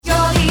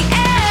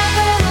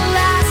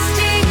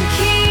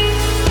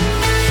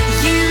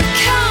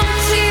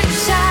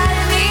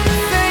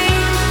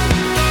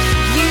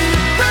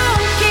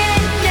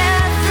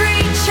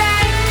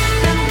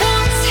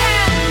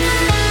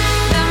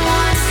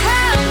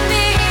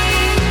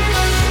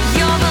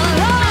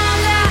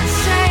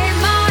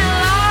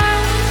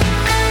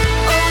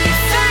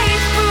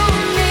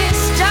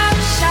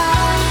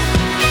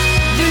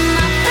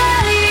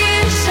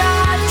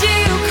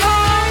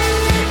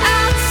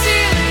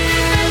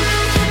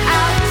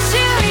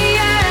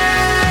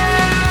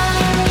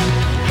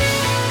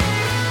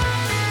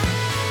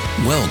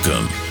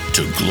Welcome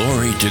to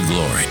Glory,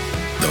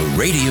 the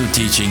radio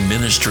teaching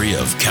ministry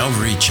of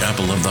Calvary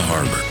Chapel of the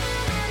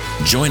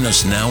Harbor. Join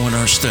us now in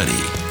our study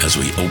as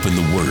we open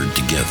the Word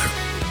together.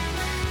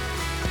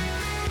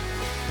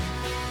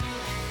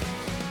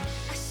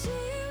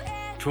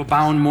 To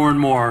abound more and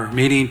more,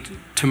 meaning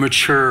to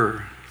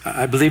mature.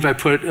 I believe I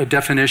put a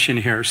definition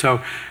here.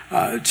 So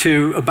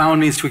to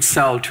abound means to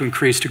excel, to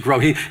increase, to grow.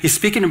 He's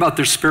speaking about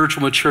their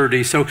spiritual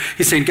maturity. So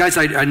he's saying, guys,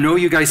 I know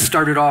you guys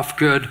started off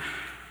good,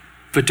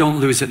 but don't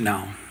lose it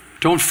now.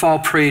 Don't fall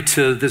prey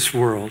to this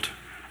world.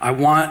 I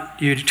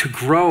want you to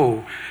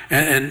grow,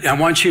 and I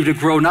want you to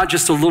grow not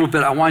just a little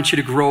bit, I want you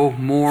to grow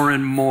more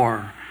and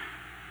more.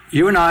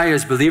 You and I,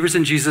 as believers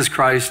in Jesus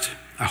Christ,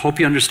 I hope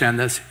you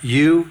understand this,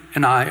 you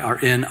and I are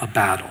in a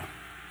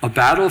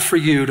battle for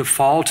you to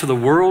fall to the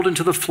world and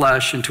to the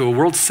flesh and to a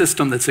world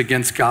system that's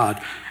against God,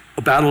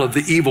 a battle of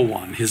the evil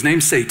one. His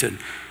name's Satan,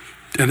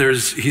 and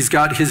he's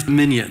got his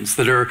minions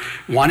that are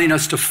wanting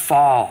us to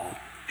fall.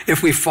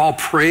 If we fall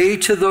prey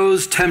to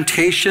those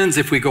temptations,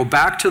 if we go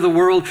back to the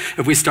world,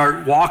 if we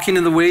start walking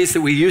in the ways that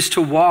we used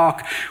to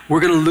walk, we're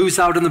going to lose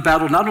out in the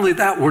battle. Not only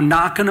that, we're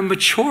not going to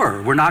mature.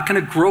 We're not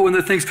going to grow in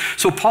the things.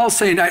 So Paul's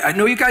saying, I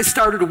know you guys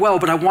started well,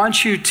 but I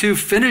want you to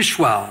finish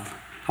well.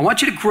 I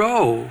want you to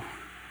grow.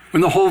 When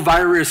the whole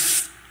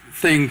virus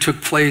thing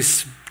took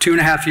place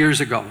 2.5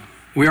 years ago,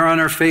 we were on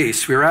our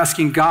face. We were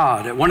asking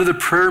God. At one of the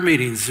prayer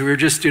meetings, we were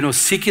just,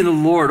 seeking the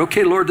Lord.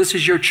 Okay, Lord, this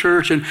is your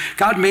church. And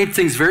God made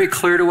things very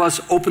clear to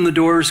us. Open the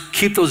doors.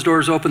 Keep those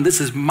doors open.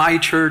 This is my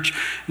church.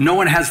 No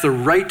one has the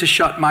right to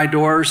shut my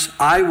doors.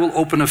 I will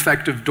open an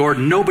effective door.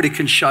 Nobody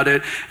can shut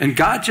it. And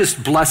God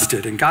just blessed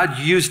it. And God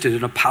used it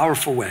in a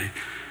powerful way.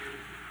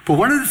 But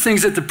one of the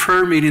things at the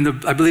prayer meeting,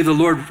 I believe the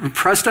Lord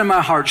impressed on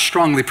my heart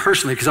strongly,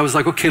 personally, because I was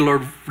like, okay,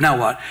 Lord, now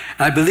what?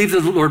 And I believe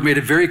that the Lord made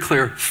it very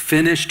clear,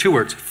 finish, 2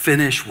 words,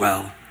 finish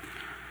well.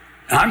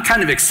 And I'm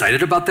kind of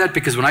excited about that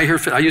because when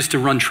I used to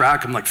run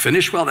track, I'm like,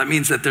 finish well? That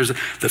means that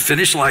the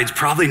finish line's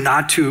probably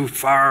not too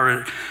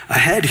far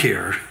ahead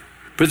here.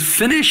 But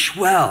finish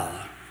well.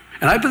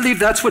 And I believe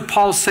that's what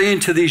Paul's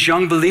saying to these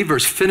young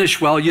believers. Finish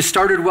well. You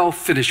started well,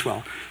 finish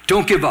well.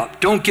 Don't give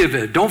up. Don't give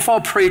in. Don't fall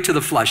prey to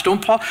the flesh.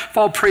 Don't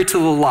fall prey to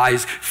the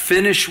lies.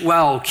 Finish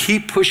well.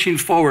 Keep pushing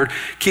forward.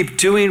 Keep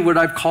doing what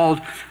I've called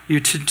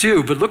you to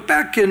do. But look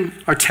back in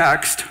our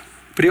text.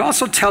 But he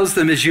also tells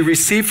them, as you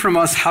receive from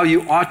us how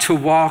you ought to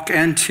walk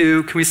and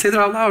to, can we say that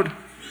out loud?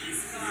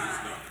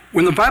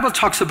 When the Bible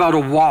talks about a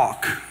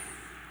walk,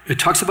 it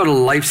talks about a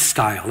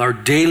lifestyle, our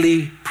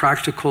daily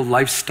practical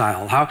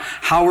lifestyle.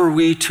 How are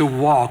we to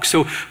walk?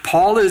 So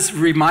Paul is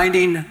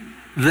reminding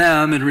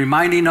them and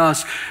reminding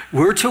us,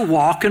 we're to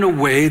walk in a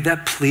way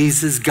that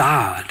pleases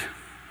God.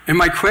 And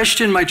my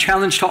question, my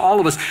challenge to all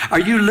of us, are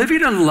you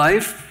living a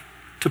life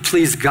to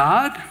please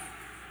God?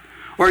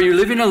 Or are you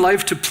living a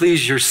life to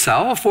please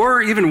yourself?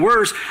 Or even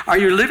worse, are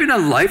you living a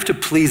life to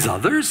please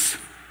others?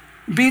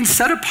 Being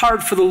set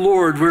apart for the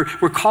Lord,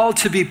 we're called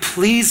to be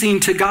pleasing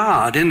to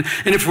God. And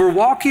if we're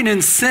walking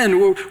in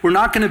sin, we're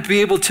not going to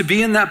be able to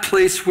be in that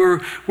place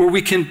where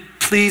we can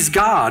please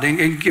God.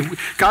 And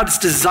God's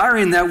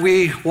desiring that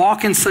we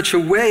walk in such a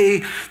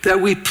way that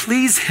we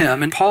please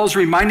him. And Paul's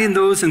reminding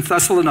those in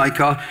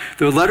Thessalonica,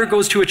 the letter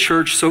goes to a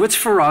church, so it's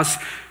for us,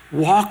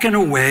 walk in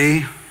a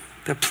way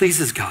that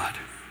pleases God.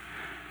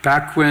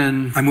 Back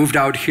when I moved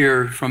out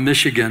here from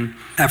Michigan,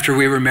 after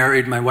we were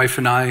married, my wife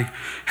and I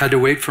had to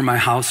wait for my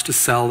house to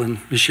sell in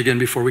Michigan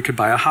before we could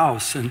buy a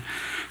house. And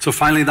so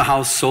finally the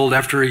house sold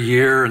after a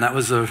year, and that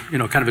was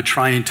kind of a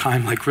trying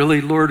time. Like,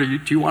 really, Lord, do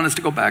you want us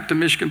to go back to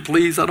Michigan?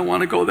 Please, I don't want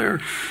to go there.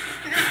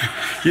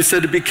 You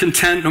said to be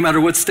content no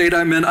matter what state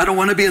I'm in. I don't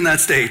want to be in that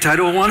state. I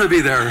don't want to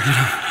be there.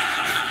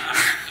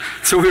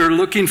 So we were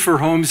looking for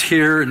homes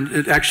here, and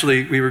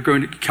we were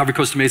going to Calvary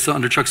Costa Mesa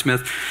under Chuck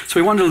Smith. So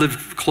we wanted to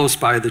live close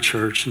by the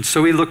church. And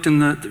so we looked in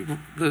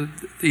the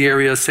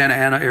area, Santa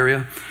Ana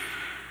area.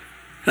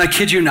 And I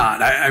kid you not,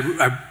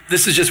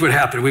 this is just what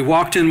happened. We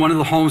walked in one of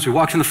the homes, we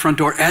walked in the front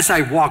door. As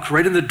I walked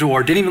right in the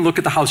door, didn't even look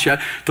at the house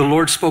yet, the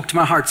Lord spoke to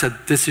my heart, said,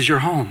 this is your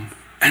home.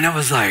 And I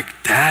was like,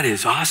 that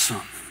is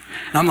awesome.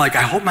 And I'm like,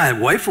 I hope my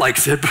wife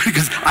likes it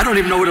because I don't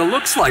even know what it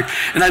looks like.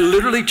 And I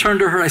literally turned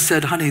to her, I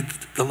said, honey,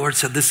 the Lord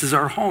said, this is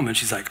our home. And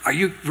she's like, are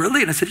you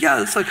really? And I said, yeah.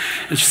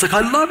 And she's like,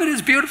 I love it.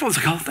 It's beautiful. I was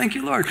like, oh, thank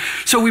you, Lord.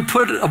 So we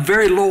put a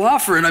very low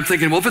offer, and I'm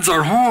thinking, well, if it's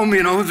our home,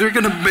 they're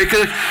going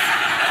to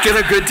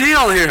get a good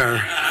deal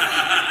here.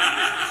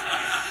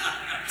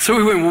 So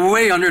we went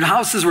way under, and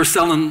houses were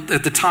selling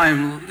at the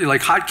time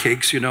like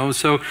hotcakes,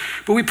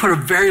 but we put a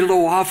very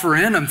low offer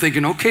in. I'm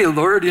thinking, okay,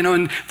 Lord,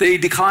 and they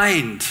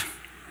declined.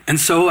 And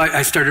so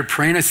I started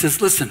praying. I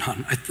said, listen,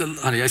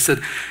 honey, I said,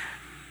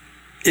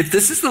 if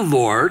this is the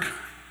Lord,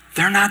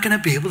 they're not going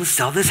to be able to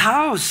sell this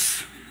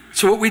house.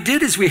 So what we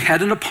did is we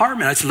had an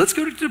apartment. I said, let's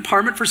go to the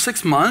apartment for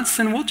 6 months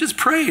and we'll just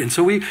pray. And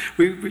so we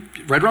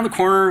right around the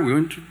corner,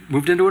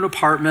 moved into an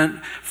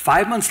apartment.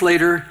 5 months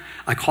later,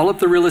 I call up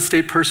the real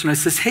estate person. I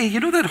says, hey,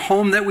 that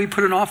home that we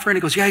put an offer in?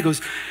 He goes, yeah.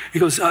 He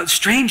goes,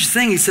 strange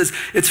thing. He says,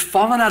 it's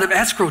fallen out of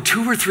escrow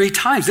 2 or 3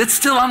 times. It's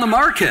still on the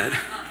market.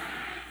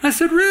 I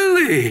said,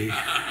 really?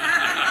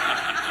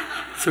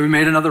 So we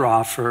made another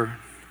offer.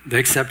 They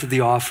accepted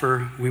the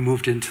offer. We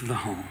moved into the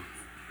home.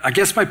 I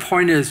guess my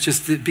point is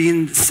just that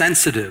being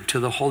sensitive to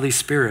the Holy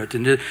Spirit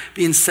and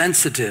being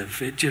sensitive,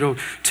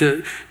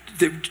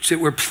 that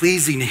we're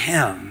pleasing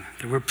Him,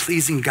 that we're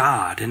pleasing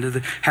God,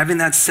 and having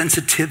that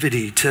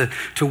sensitivity to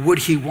what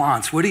He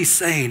wants, what He's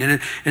saying.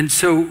 And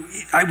so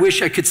I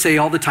wish I could say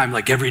all the time,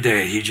 like every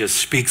day, He just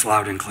speaks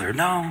loud and clear.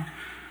 No,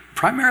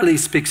 primarily He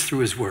speaks through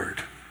His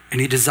Word. And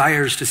He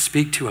desires to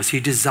speak to us. He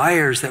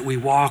desires that we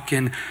walk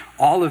in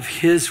all of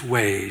His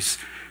ways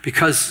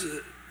because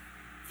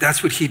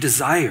that's what He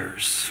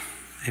desires.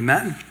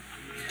 Amen?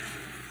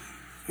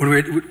 When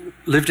we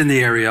lived in the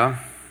area,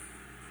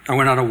 I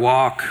went on a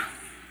walk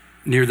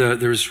near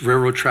there's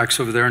railroad tracks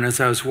over there, and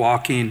as I was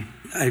walking,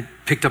 I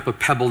picked up a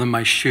pebble in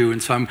my shoe,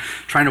 and so I'm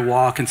trying to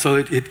walk, and so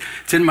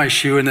it's in my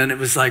shoe, and then it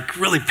was like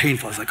really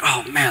painful. I was like,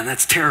 oh man,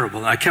 that's terrible.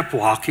 And I kept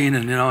walking,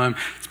 and I'm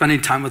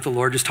spending time with the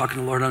Lord, just talking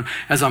to the Lord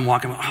as I'm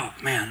walking. Oh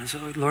man, so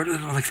Lord,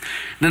 and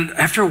then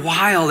after a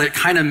while, it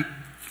kind of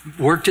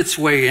worked its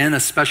way in a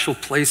special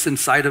place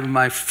inside of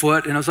my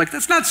foot, and I was like,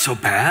 that's not so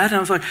bad. And I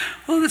was like,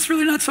 oh, that's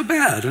really not so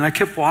bad. And I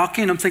kept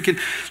walking. I'm thinking,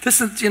 this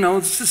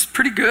is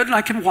pretty good, and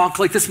I can walk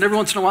like this. And every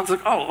once in a while, it's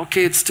like, oh,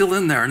 okay, it's still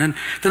in there. And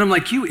then I'm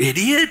like, you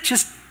idiot,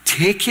 just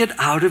take it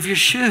out of your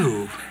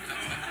shoe.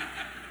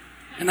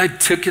 And I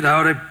took it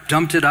out, I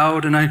dumped it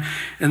out, and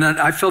then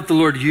I felt the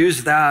Lord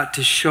use that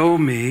to show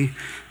me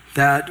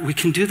that we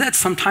can do that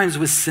sometimes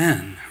with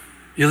sin.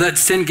 You let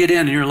sin get in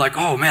and you're like,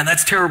 oh man,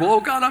 that's terrible.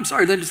 Oh God, I'm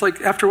sorry. Then it's like,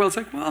 after a while, it's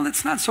like, well,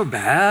 it's not so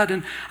bad.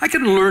 And I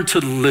can learn to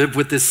live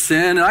with this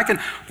sin, and I can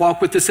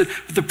walk with this sin.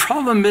 But the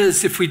problem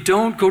is, if we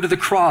don't go to the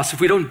cross, if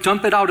we don't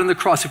dump it out on the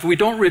cross, if we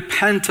don't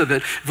repent of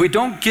it, if we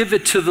don't give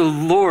it to the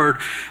Lord,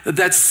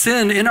 that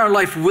sin in our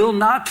life will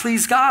not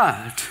please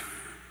God.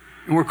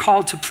 And we're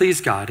called to please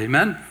God.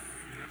 Amen?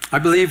 I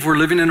believe we're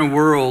living in a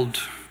world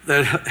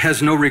that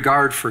has no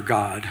regard for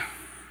God.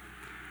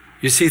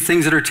 You see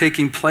things that are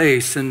taking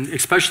place, and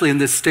especially in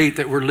this state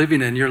that we're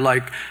living in, you're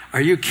like, are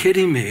you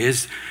kidding me?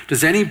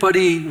 Does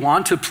anybody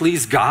want to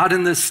please God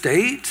in this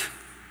state?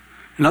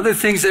 And other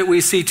things that we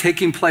see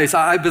taking place.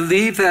 I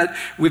believe that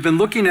we've been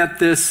looking at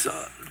this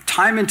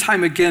time and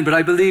time again, but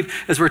I believe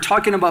as we're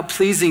talking about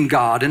pleasing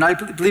God, and I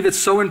believe it's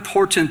so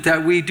important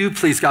that we do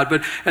please God,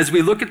 but as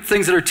we look at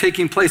things that are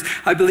taking place,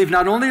 I believe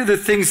not only are the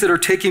things that are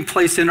taking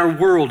place in our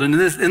world and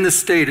in this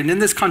state and in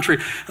this country,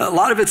 a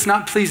lot of it's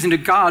not pleasing to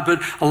God, but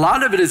a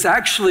lot of it is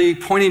actually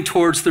pointing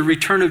towards the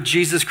return of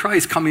Jesus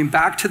Christ coming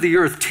back to the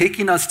earth,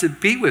 taking us to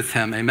be with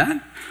Him.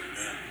 Amen?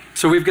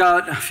 So we've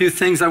got a few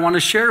things I want to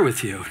share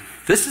with you.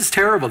 This is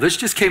terrible. This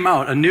just came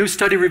out. A new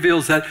study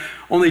reveals that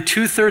only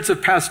 2/3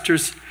 of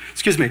pastors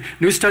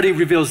new study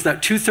reveals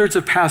that 2/3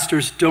 of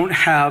pastors don't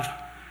have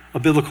a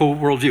biblical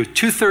worldview.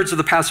 2/3 of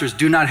the pastors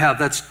do not have.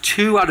 That's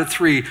 2 out of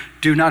 3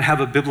 do not have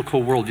a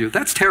biblical worldview.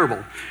 That's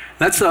terrible.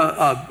 That's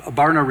a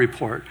Barna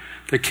report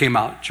that came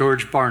out,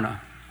 George Barna.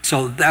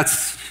 So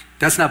that's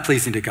not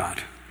pleasing to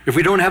God. If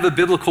we don't have a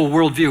biblical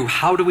worldview,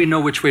 how do we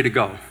know which way to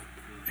go?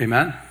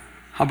 Amen?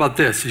 How about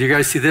this? Did you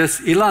guys see this?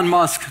 Elon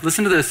Musk,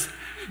 listen to this.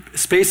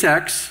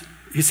 SpaceX,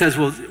 he says,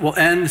 we'll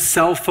end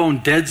cell phone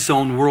dead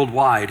zone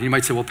worldwide. And you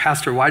might say, well,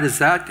 Pastor, why does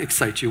that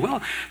excite you?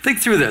 Well,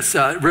 think through this.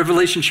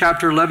 Revelation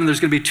chapter 11,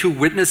 there's going to be 2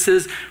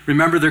 witnesses.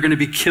 Remember, they're going to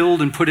be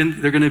killed and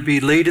they're going to be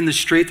laid in the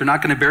street. They're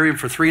not going to bury them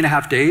for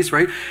 3.5 days,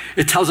 right?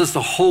 It tells us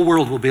the whole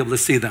world will be able to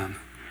see them.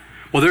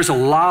 Well, there's a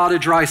lot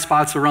of dry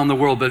spots around the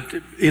world, but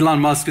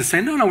Elon Musk is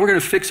saying, no, we're going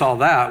to fix all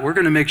that. We're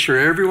going to make sure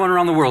everyone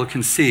around the world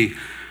can see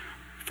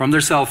from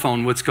their cell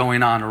phone what's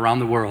going on around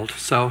the world.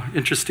 So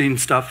interesting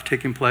stuff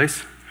taking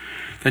place.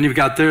 Then you've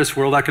got this,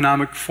 World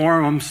Economic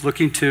Forum's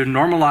looking to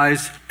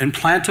normalize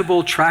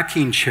implantable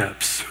tracking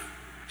chips.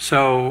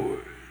 So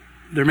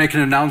they're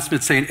making an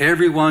announcement saying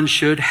everyone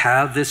should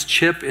have this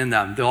chip in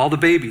them. All the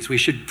babies, we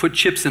should put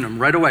chips in them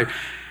right away.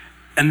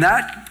 And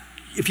that,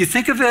 if you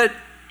think of it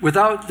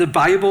without the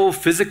Bible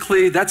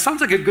physically, that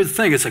sounds like a good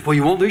thing. It's like, well,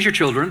 you won't lose your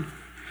children.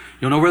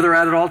 You'll know where they're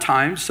at all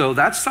times, so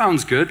that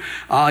sounds good.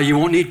 You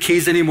won't need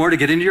keys anymore to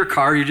get into your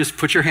car. You just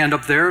put your hand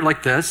up there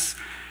like this.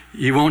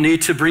 You won't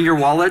need to bring your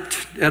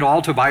wallet at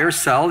all to buy or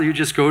sell. You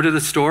just go to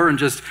the store and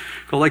just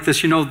go like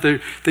this.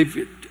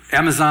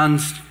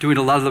 Amazon's doing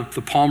a lot of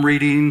the palm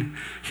reading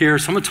here.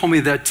 Someone told me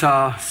that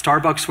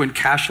Starbucks went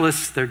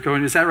cashless.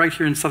 Is that right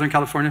here in Southern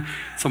California?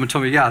 Someone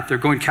told me, yeah, they're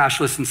going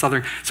cashless in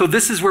Southern. So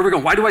this is where we're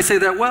going. Why do I say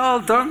that? Well,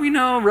 don't we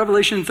know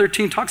Revelation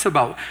 13 talks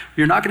about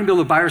you're not going to be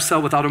able to buy or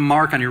sell without a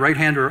mark on your right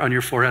hand or on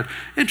your forehead.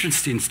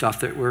 Interesting stuff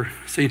that we're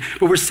seeing.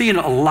 But we're seeing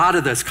a lot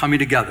of this coming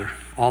together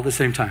all at the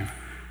same time.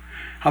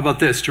 How about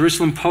this?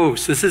 Jerusalem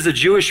Post. This is a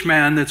Jewish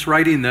man that's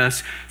writing this.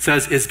 It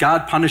says, is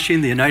God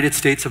punishing the United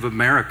States of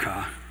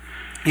America?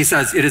 He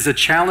says, it is a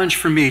challenge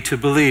for me to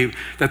believe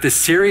that the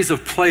series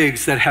of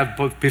plagues that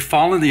have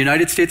befallen the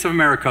United States of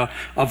America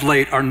of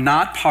late are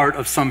not part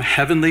of some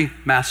heavenly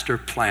master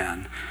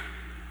plan.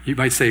 You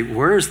might say,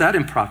 where is that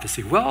in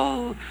prophecy?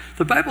 Well,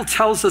 the Bible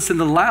tells us in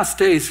the last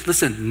days,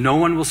 listen, no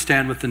one will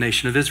stand with the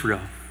nation of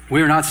Israel.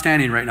 We are not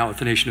standing right now with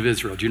the nation of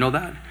Israel. Do you know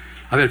that?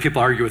 I've had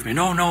people argue with me.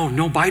 No,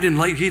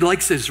 Biden, he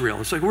likes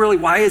Israel. It's like, really,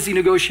 why is he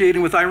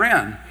negotiating with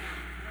Iran?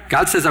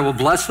 God says, I will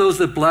bless those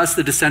that bless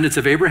the descendants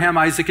of Abraham,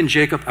 Isaac, and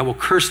Jacob. I will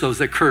curse those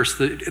that curse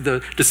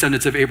the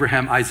descendants of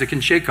Abraham, Isaac,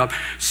 and Jacob.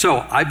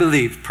 So I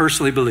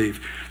personally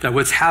believe, that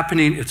what's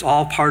happening, it's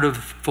all part of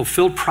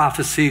fulfilled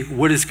prophecy.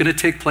 What is going to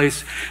take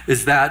place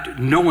is that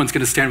no one's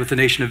going to stand with the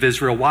nation of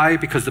Israel. Why?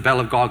 Because the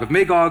battle of Gog of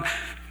Magog,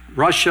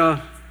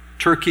 Russia,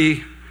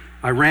 Turkey,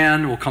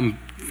 Iran will come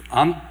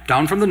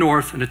down from the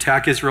north and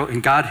attack Israel,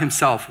 and God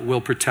himself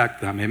will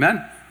protect them.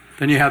 Amen?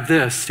 Then you have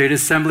this, state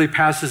assembly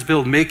passes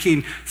bill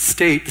making the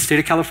state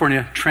of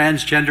California,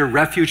 transgender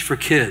refuge for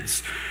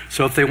kids.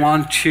 So if they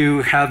want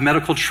to have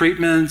medical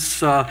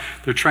treatments, they're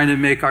trying to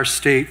make our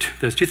state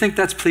this. Do you think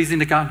that's pleasing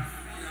to God?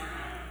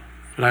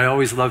 But I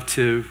always love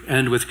to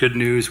end with good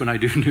news when I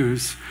do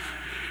news.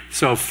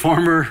 So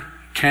former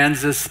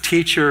Kansas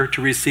teacher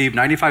to receive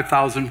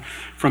 $95,000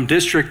 from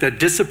district that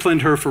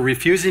disciplined her for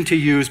refusing to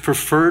use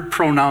preferred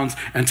pronouns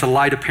and to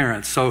lie to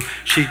parents. So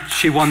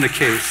she won the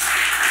case.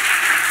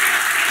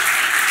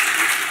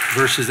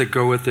 Verses that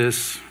go with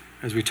this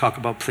as we talk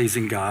about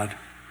pleasing God.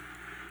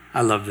 I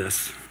love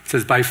this. It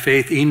says, by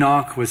faith,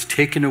 Enoch was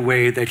taken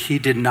away that he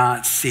did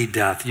not see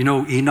death. You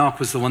know, Enoch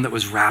was the one that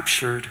was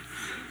raptured.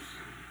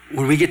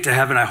 When we get to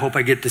heaven, I hope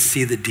I get to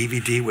see the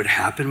DVD what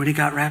happened when he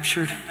got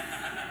raptured.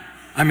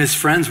 I'm his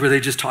friends where they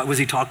just talk. Was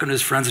he talking to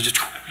his friends?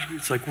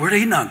 It's like, where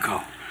did Enoch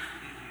go?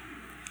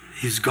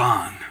 He's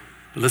gone.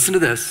 But listen to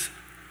this.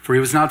 For he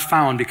was not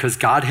found because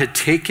God had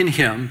taken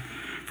him.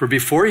 For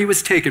before he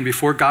was taken,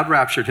 before God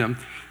raptured him,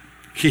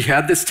 he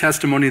had this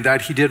testimony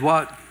that he did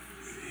what?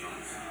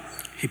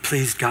 He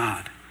pleased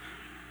God.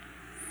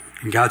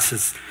 And God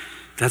says,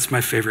 that's my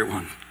favorite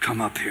one.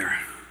 Come up here.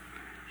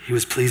 He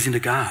was pleasing to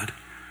God.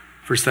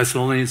 1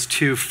 Thessalonians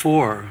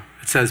 2:4,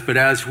 it says, but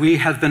as we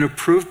have been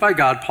approved by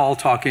God, Paul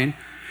talking,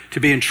 to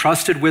be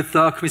entrusted with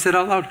the, can we say that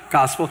out loud?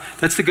 Gospel.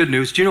 That's the good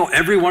news. Do you know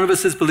every one of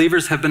us as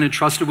believers have been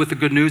entrusted with the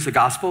good news, the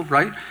gospel,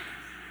 right?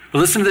 But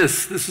listen to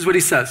this. This is what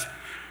he says.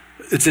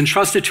 It's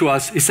entrusted to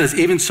us. He says,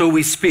 even so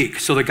we speak.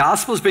 So the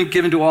gospel has been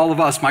given to all of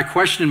us. My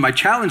question and my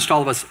challenge to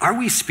all of us, are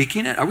we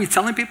speaking it? Are we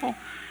telling people?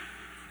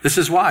 This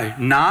is why.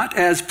 Not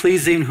as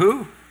pleasing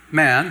who?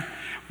 Man.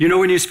 You know,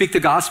 when you speak the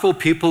gospel,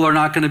 people are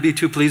not going to be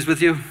too pleased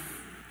with you.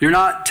 You're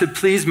not to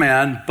please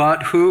man,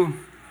 but who?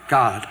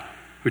 God,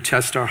 who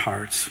tests our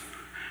hearts.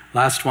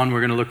 Last one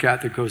we're going to look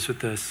at that goes with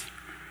this.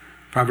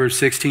 Proverbs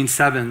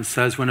 16:7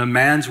 says, when a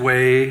man's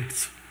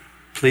ways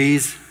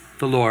please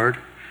the Lord,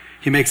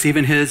 he makes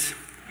even his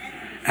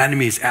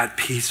enemies at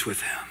peace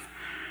with him.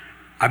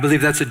 I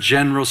believe that's a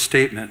general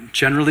statement.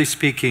 Generally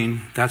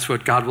speaking, that's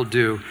what God will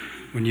do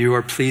when you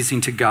are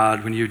pleasing to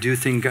God, when you do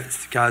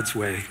things God's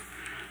way.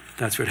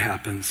 That's what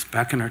happens.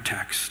 Back in our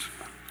text.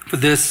 For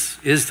this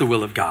is the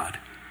will of God.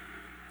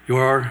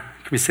 Can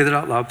we say that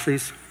out loud,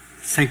 please?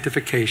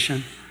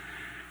 Sanctification.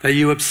 That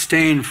you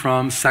abstain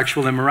from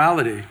sexual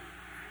immorality.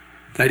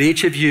 That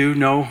each of you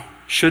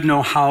should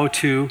know how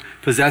to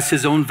possess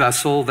his own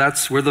vessel.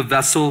 That's where the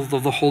vessel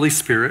of the Holy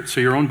Spirit, so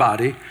your own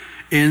body,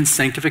 in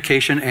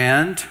sanctification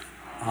and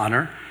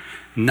honor,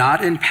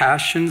 not in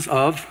passions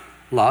of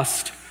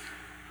lust,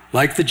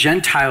 like the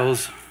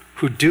Gentiles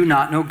who do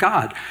not know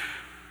God.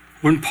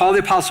 When Paul the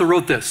Apostle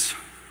wrote this,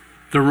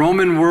 the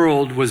Roman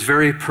world was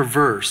very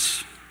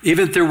perverse.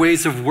 Even their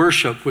ways of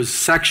worship was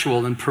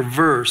sexual and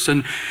perverse.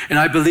 And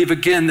I believe,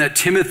 again, that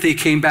Timothy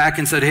came back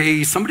and said,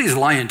 hey, somebody's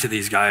lying to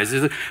these guys.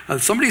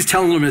 Somebody's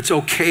telling them it's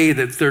okay,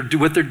 that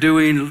what they're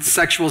doing,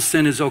 sexual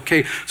sin is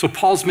okay. So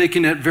Paul's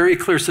making it very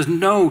clear. Says,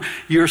 no,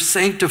 you're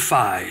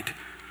sanctified.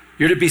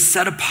 You're to be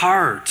set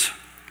apart.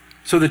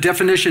 So the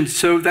definition,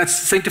 that's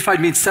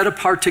sanctified means set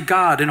apart to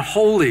God and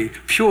holy,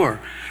 pure.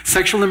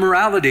 Sexual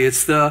immorality,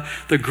 it's the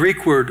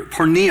Greek word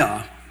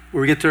porneia,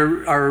 where we get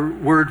our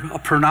word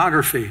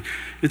pornography.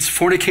 It's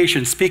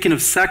fornication, speaking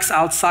of sex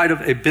outside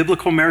of a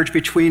biblical marriage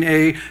between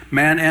a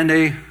man and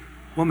a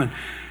woman.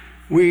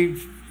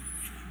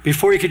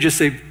 Before you could just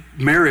say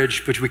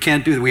marriage, but we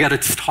can't do that. We got to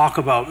talk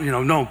about,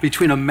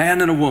 between a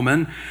man and a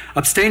woman.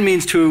 Abstain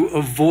means to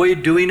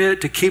avoid doing it,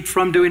 to keep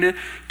from doing it,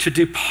 to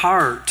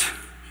depart.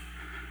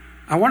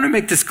 I want to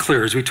make this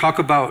clear as we talk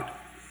about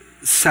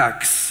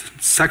sex,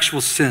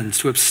 sexual sins,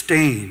 to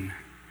abstain.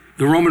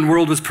 The Roman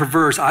world was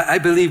perverse. I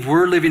believe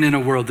we're living in a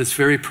world that's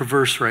very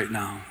perverse right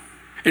now.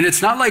 And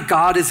it's not like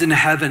God is in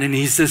heaven and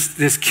he's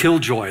this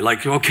killjoy,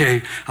 like,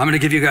 okay, I'm going to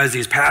give you guys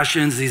these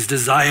passions, these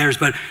desires,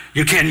 but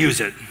you can't use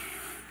it.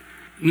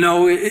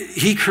 No,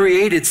 he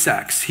created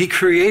sex. He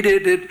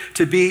created it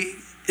to be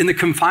in the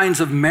confines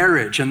of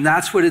marriage, and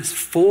that's what it's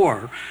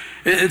for.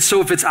 And so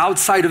if it's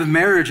outside of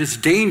marriage, it's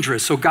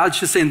dangerous. So God's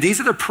just saying,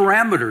 these are the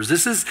parameters.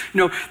 This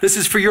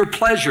is for your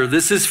pleasure.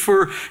 This is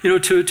for,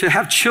 to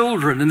have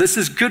children. And this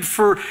is good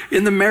for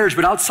in the marriage.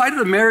 But outside of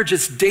the marriage,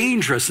 it's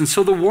dangerous. And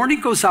so the warning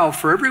goes out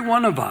for every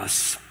one of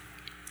us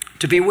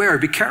to beware,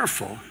 be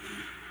careful.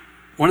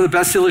 One of the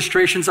best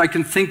illustrations I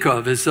can think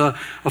of is a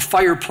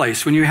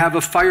fireplace. When you have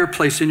a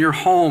fireplace in your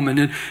home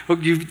and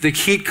the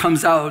heat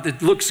comes out,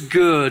 it looks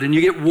good and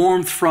you get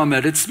warmth from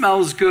it. It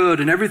smells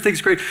good and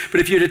everything's great. But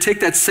if you were to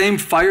take that same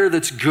fire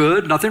that's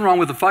good, nothing wrong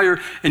with the fire,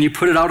 and you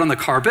put it out on the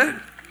carpet,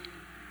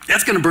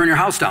 that's going to burn your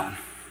house down.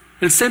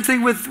 And same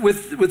thing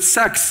with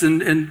sex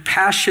and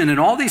passion and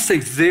all these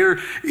things. They're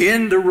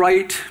in the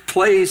right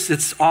place.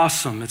 It's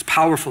awesome. It's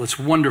powerful. It's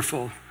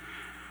wonderful.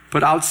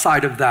 But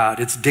outside of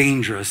that, it's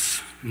dangerous.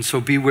 And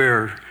so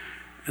beware.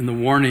 And the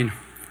warning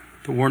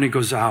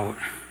goes out.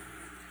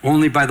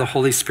 Only by the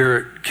Holy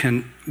Spirit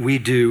can we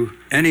do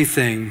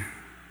anything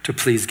to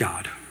please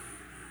God.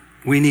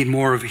 We need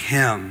more of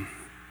Him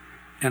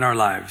in our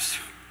lives.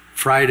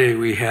 Friday,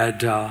 we had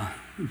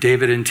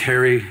David and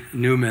Terry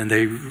Newman.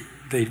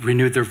 They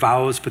renewed their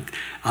vows, but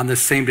on the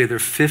same day, their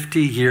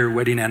 50-year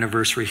wedding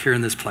anniversary here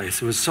in this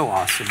place. It was so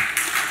awesome.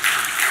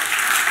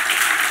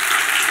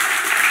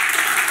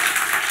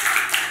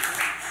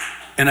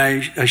 And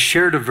I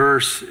shared a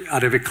verse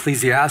out of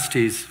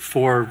Ecclesiastes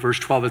 4, verse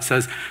 12. It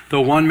says,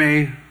 though one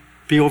may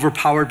be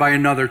overpowered by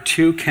another,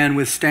 two can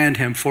withstand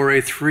him, for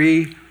a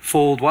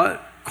threefold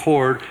what?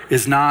 Cord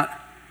is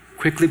not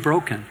quickly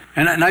broken.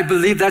 And I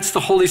believe that's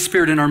the Holy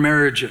Spirit in our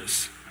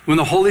marriages. When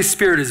the Holy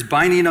Spirit is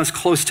binding us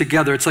close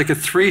together, it's like a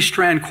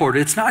 3-strand cord.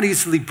 It's not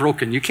easily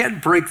broken. You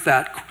can't break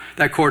that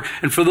cord.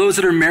 And for those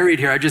that are married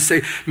here, I just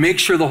say, make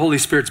sure the Holy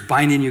Spirit's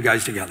binding you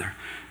guys together.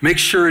 Make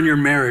sure in your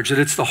marriage that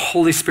it's the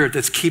Holy Spirit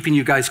that's keeping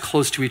you guys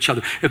close to each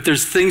other. If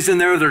there's things in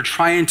there that are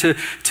trying to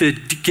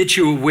get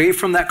you away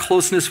from that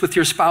closeness with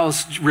your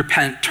spouse,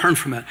 repent, turn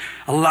from it.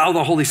 Allow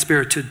the Holy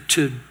Spirit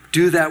to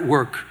do that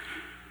work,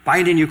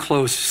 binding you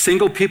close.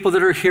 Single people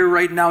that are here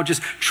right now,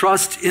 just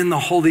trust in the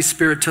Holy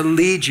Spirit to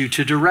lead you,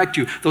 to direct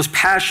you. Those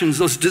passions,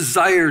 those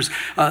desires,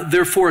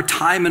 they're for a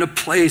time and a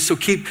place. So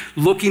keep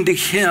looking to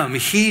Him.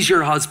 He's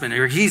your husband,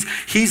 or He's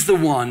the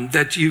one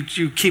that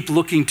you keep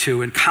looking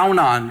to and count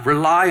on,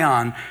 rely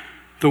on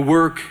the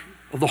work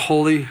of the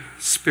Holy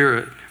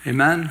Spirit.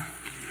 Amen?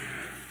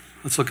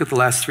 Let's look at the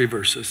last 3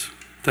 verses.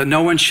 That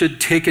no one should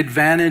take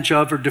advantage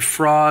of or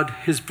defraud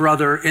his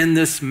brother in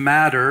this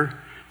matter.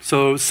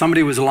 So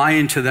somebody was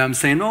lying to them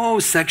saying, oh,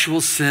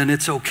 sexual sin,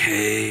 it's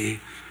okay.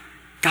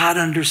 God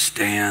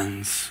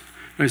understands.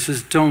 And He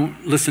says,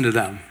 don't listen to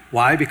them.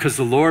 Why? Because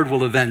the Lord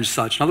will avenge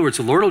such. In other words,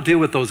 the Lord will deal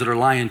with those that are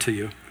lying to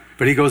you.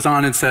 But He goes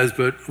on and says,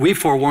 but we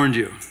forewarned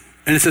you.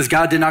 And it says,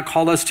 God did not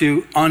call us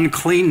to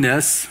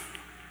uncleanness,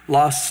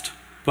 lust,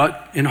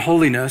 but in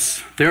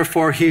holiness.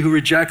 Therefore, he who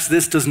rejects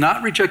this does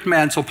not reject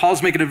man. So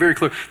Paul's making it very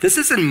clear. This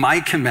isn't my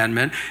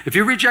commandment. If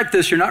you reject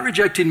this, you're not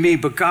rejecting me,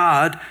 but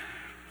God.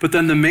 But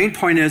then the main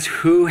point is,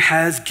 who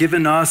has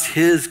given us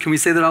His, can we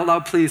say that out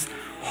loud, please?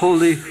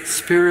 Holy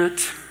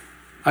Spirit.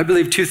 I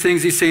believe 2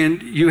 things He's saying.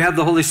 You have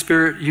the Holy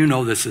Spirit, you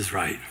know this is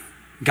right.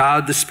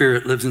 God, the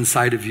Spirit, lives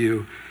inside of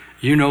you.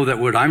 You know that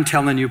what I'm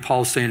telling you,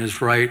 Paul's saying,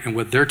 is right, and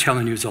what they're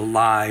telling you is a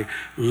lie.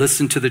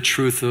 Listen to the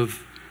truth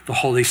of the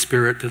Holy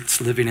Spirit that's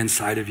living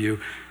inside of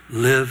you.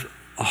 Live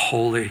a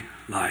holy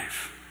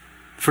life.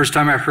 First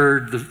time I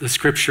heard the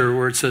scripture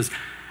where it says,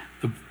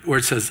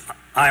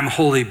 I'm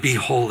holy, be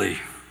holy.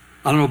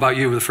 I don't know about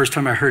you, but the first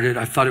time I heard it,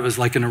 I thought it was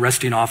like an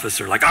arresting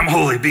officer, like, I'm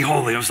holy, be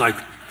holy. I was like,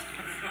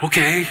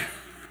 okay.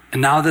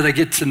 And now that I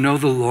get to know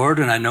the Lord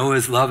and I know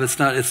His love,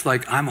 it's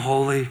like, I'm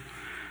holy.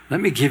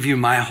 Let me give you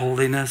my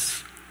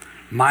holiness,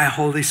 my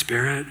Holy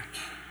Spirit.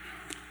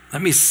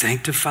 Let me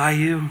sanctify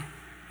you.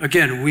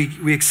 Again,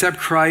 we accept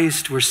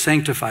Christ, we're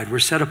sanctified, we're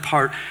set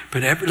apart.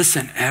 But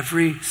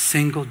every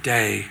single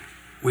day,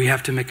 we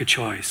have to make a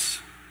choice.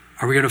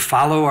 Are we going to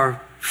follow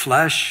our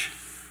flesh,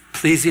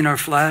 pleasing our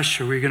flesh,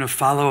 or are we going to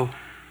follow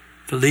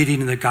the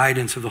leading and the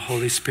guidance of the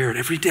Holy Spirit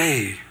every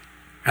day?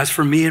 As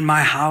for me and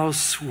my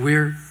house,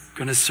 we're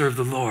going to serve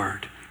the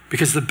Lord,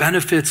 because the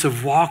benefits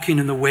of walking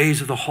in the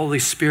ways of the Holy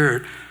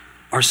Spirit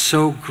are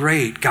so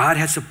great. God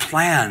has a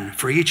plan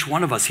for each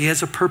one of us. He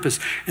has a purpose,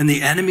 and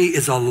the enemy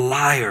is a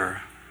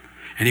liar.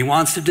 And he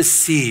wants to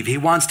deceive. He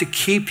wants to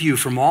keep you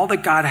from all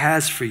that God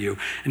has for you.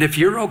 And if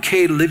you're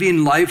okay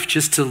living life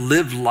just to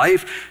live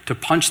life, to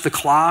punch the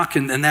clock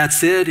and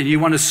that's it, and you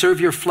want to serve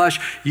your flesh,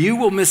 you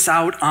will miss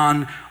out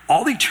on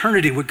all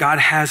eternity what God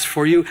has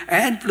for you.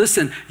 And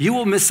listen, you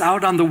will miss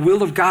out on the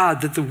will of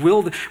God.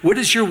 What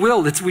is your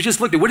will? We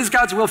just looked at, what is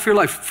God's will for your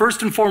life?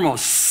 First and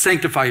foremost,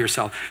 sanctify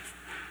yourself.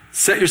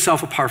 Set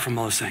yourself apart from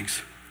those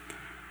things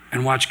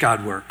and watch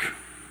God work.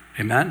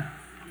 Amen?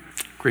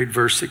 Great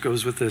verse that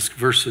goes with this.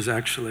 Verses,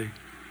 actually.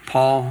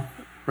 Paul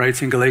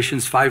writes in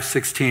Galatians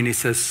 5:16, he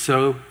says,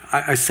 so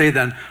I say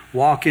then,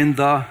 walk in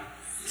the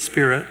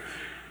Spirit,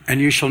 and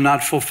you shall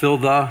not fulfill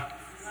the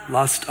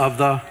lust of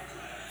the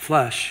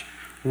flesh.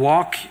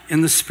 Walk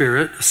in the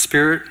Spirit, a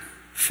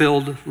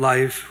Spirit-filled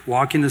life.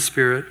 Walk in the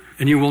Spirit,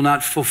 and you will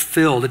not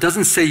fulfill. It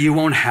doesn't say you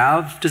won't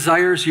have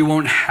desires, you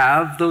won't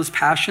have those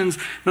passions.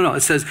 No,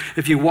 it says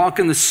if you walk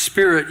in the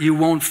Spirit, you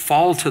won't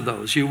fall to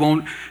those. You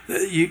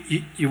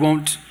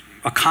won't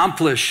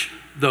accomplish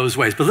those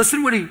ways. But listen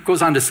to what he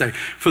goes on to say.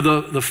 For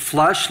the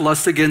flesh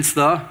lusts against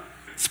the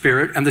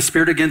spirit and the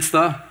spirit against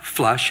the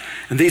flesh.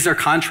 And these are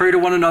contrary to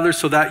one another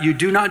so that you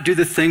do not do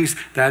the things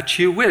that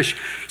you wish.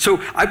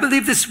 So I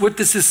believe what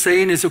this is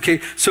saying is,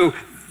 okay, so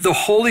the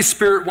Holy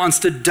Spirit wants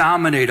to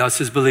dominate us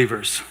as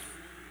believers.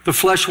 The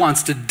flesh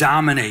wants to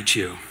dominate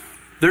you.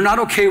 They're not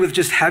okay with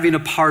just having a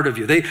part of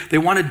you. They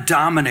want to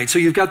dominate. So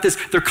you've got this,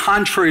 they're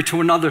contrary to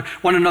one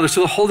another.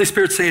 So the Holy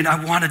Spirit's saying,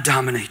 I want to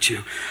dominate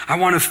you. I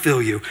want to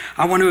fill you.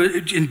 I want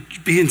to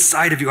be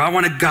inside of you. I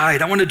want to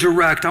guide. I want to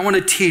direct. I want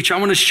to teach. I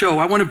want to show.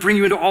 I want to bring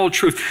you into all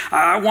truth.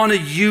 I want to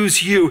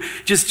use you.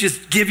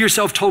 Just give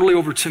yourself totally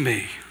over to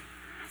me.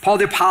 Paul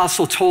the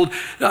Apostle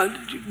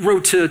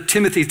wrote to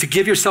Timothy to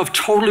give yourself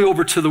totally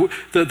over to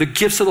the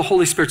gifts of the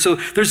Holy Spirit. So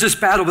there's this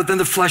battle, but then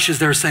the flesh is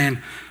there saying,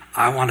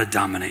 I want to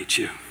dominate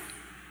you.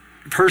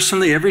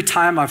 Personally, every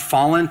time I've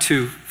fallen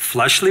to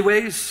fleshly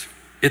ways,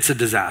 it's a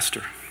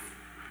disaster.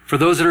 For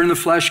those that are in the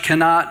flesh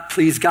cannot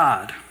please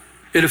God.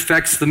 It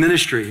affects the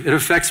ministry. It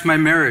affects my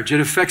marriage. It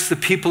affects the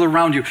people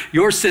around you.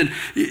 Your sin,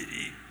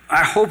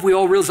 I hope we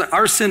all realize that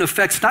our sin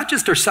affects not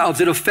just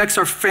ourselves, it affects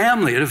our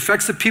family. It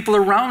affects the people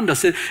around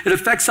us. It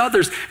affects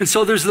others. And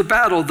so there's the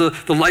battle, the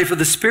life of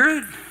the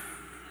spirit,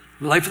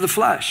 the life of the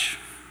flesh.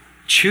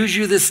 Choose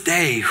you this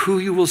day who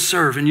you will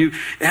serve. And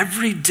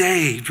every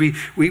day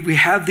we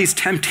have these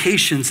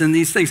temptations and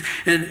these things.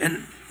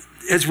 And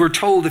as we're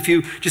told, if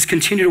you just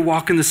continue to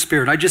walk in the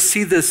Spirit, I just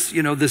see this,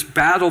 this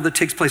battle that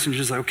takes place and you're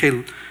just like,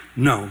 okay,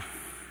 no,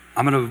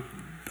 I'm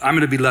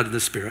gonna be led in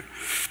the Spirit.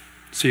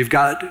 So you've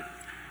got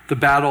the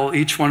battle.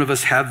 Each one of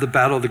us have the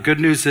battle. The good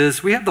news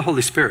is we have the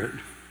Holy Spirit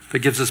that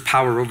gives us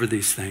power over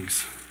these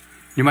things.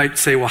 You might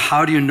say, well,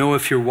 how do you know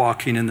if you're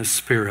walking in the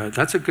Spirit?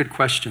 That's a good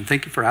question.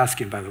 Thank you for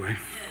asking, by the way.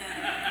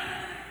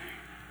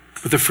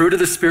 But the fruit of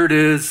the Spirit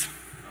is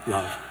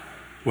love.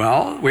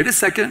 Well, wait a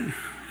second.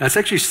 That's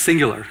actually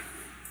singular.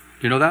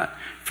 You know that?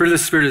 Fruit of the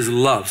Spirit is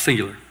love,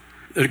 singular.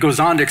 It goes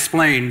on to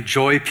explain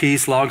joy,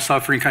 peace,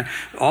 long-suffering, kind.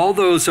 All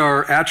those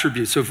are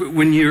attributes. So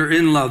when you're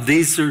in love,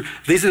 these are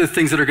the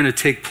things that are going to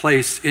take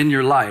place in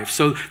your life.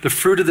 So the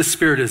fruit of the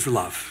Spirit is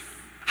love.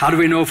 How do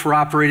we know if we're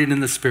operating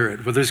in the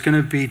Spirit? Well, there's going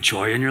to be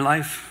joy in your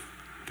life.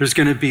 There's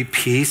going to be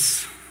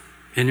peace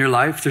in your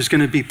life. There's going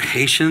to be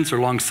patience or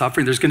long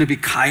suffering. There's going to be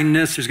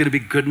kindness. There's going to be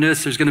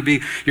goodness. You're going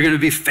to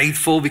be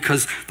faithful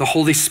because the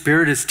Holy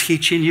Spirit is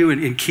teaching you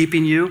and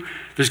keeping you.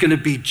 There's going to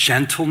be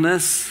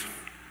gentleness,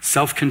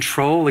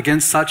 self-control.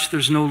 Against such,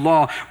 there's no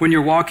law. When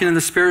you're walking in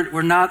the Spirit,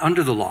 we're not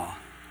under the law.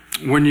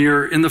 When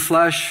you're in the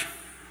flesh,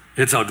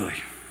 it's ugly.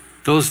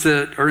 Those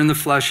that are in the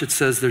flesh, it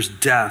says there's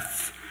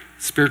death,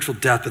 spiritual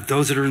death, but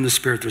those that are in the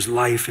Spirit, there's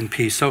life and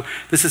peace. So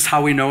this is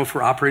how we know if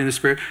we're operating in the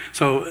Spirit.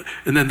 So,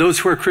 and then those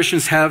who are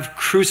Christians have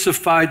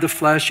crucified the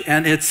flesh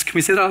and its, can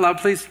we say that out loud,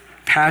 please?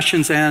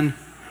 Passions and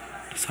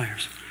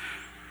desires.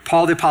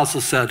 Paul the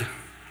Apostle said,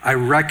 I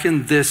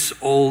reckon this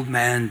old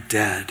man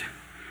dead.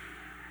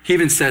 He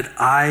even said,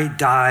 I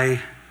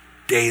die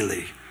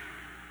daily.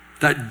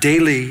 That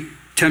daily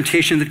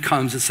temptation that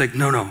comes, it's like,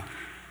 no,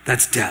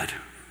 that's dead.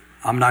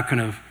 I'm not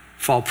going to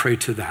fall prey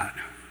to that.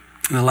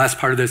 And the last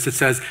part of this, it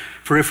says,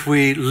 for if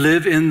we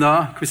live in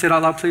the, can we say it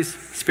out loud, please?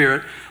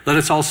 Spirit, let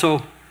us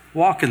also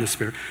walk in the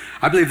Spirit.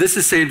 I believe this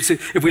is saying,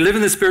 if we live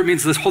in the Spirit, it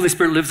means the Holy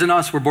Spirit lives in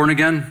us, we're born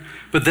again.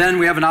 But then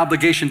we have an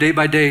obligation day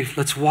by day,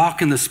 let's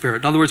walk in the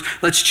Spirit. In other words,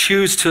 let's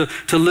choose to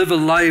live a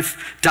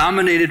life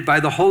dominated by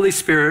the Holy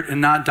Spirit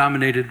and not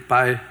dominated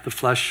by the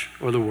flesh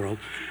or the world.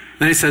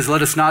 Then he says,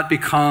 let us not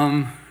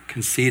become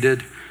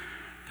conceited.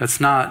 That's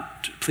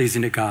not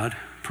pleasing to God.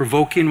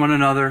 Provoking one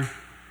another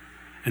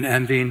and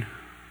envying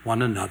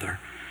one another.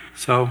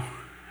 So,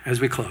 as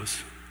we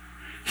close,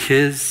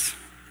 His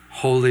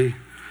Holy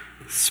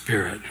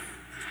Spirit.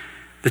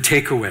 The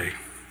takeaway,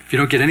 if you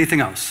don't get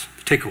anything else,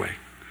 the takeaway.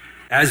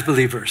 As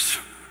believers,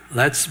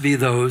 let's be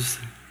those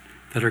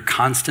that are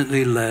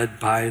constantly led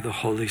by the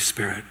Holy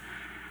Spirit.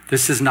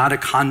 This is not a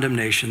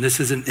condemnation.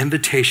 This is an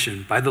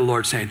invitation by the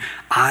Lord saying,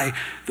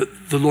 the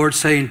Lord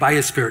saying by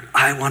His Spirit,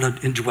 I want to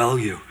indwell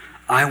you.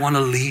 I want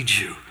to lead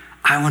you.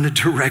 I want to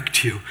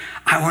direct you.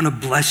 I want to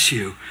bless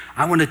you.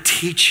 I want to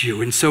teach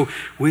you. And so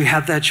we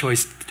have that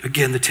choice.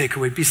 Again, the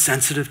takeaway, be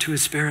sensitive to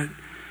His Spirit.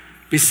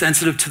 Be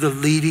sensitive to the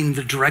leading,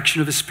 the direction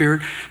of His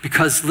Spirit.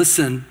 Because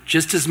listen,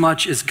 just as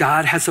much as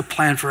God has a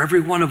plan for every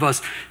one of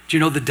us, do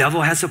you know the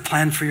devil has a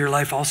plan for your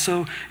life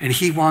also? And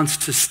he wants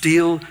to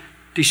steal,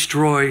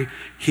 destroy.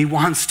 He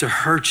wants to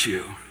hurt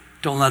you.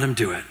 Don't let him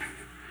do it.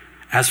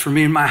 As for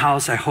me and my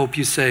house, I hope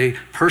you say,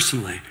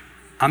 personally,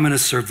 I'm going to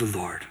serve the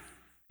Lord.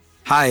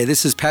 Hi,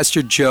 this is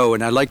Pastor Joe,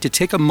 and I'd like to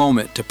take a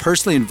moment to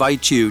personally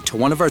invite you to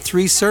one of our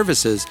 3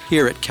 services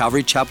here at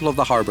Calvary Chapel of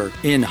the Harbor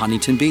in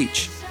Huntington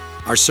Beach.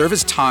 Our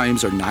service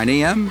times are 9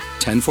 a.m.,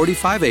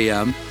 10:45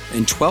 a.m.,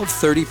 and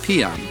 12:30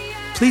 p.m.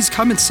 Please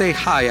come and say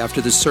hi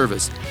after the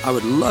service. I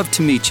would love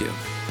to meet you.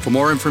 For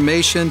more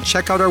information,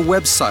 check out our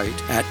website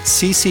at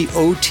ccoth.com.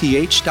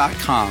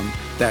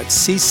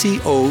 That's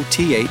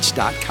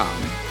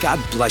ccoth.com. God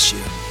bless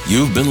you.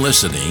 You've been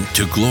listening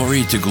to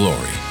Glory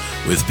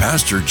with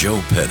Pastor Joe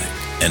Pettick,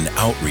 an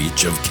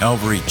outreach of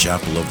Calvary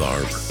Chapel of the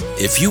Harbor.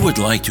 If you would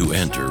like to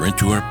enter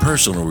into a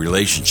personal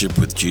relationship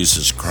with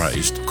Jesus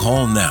Christ,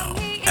 call now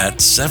at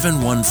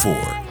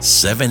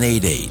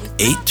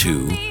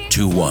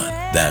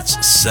 714-788-8221. That's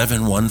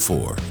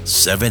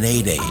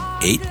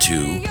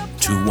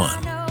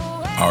 714-788-8221.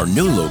 Our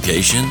new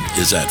location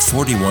is at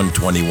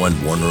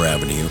 4121 Warner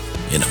Avenue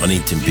in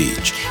Huntington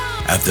Beach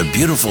at the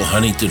beautiful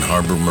Huntington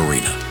Harbor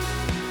Marina.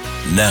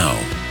 Now,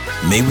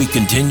 may we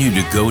continue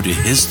to go to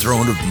His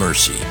throne of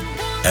mercy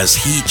as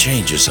He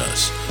changes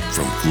us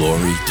from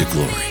glory to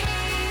glory.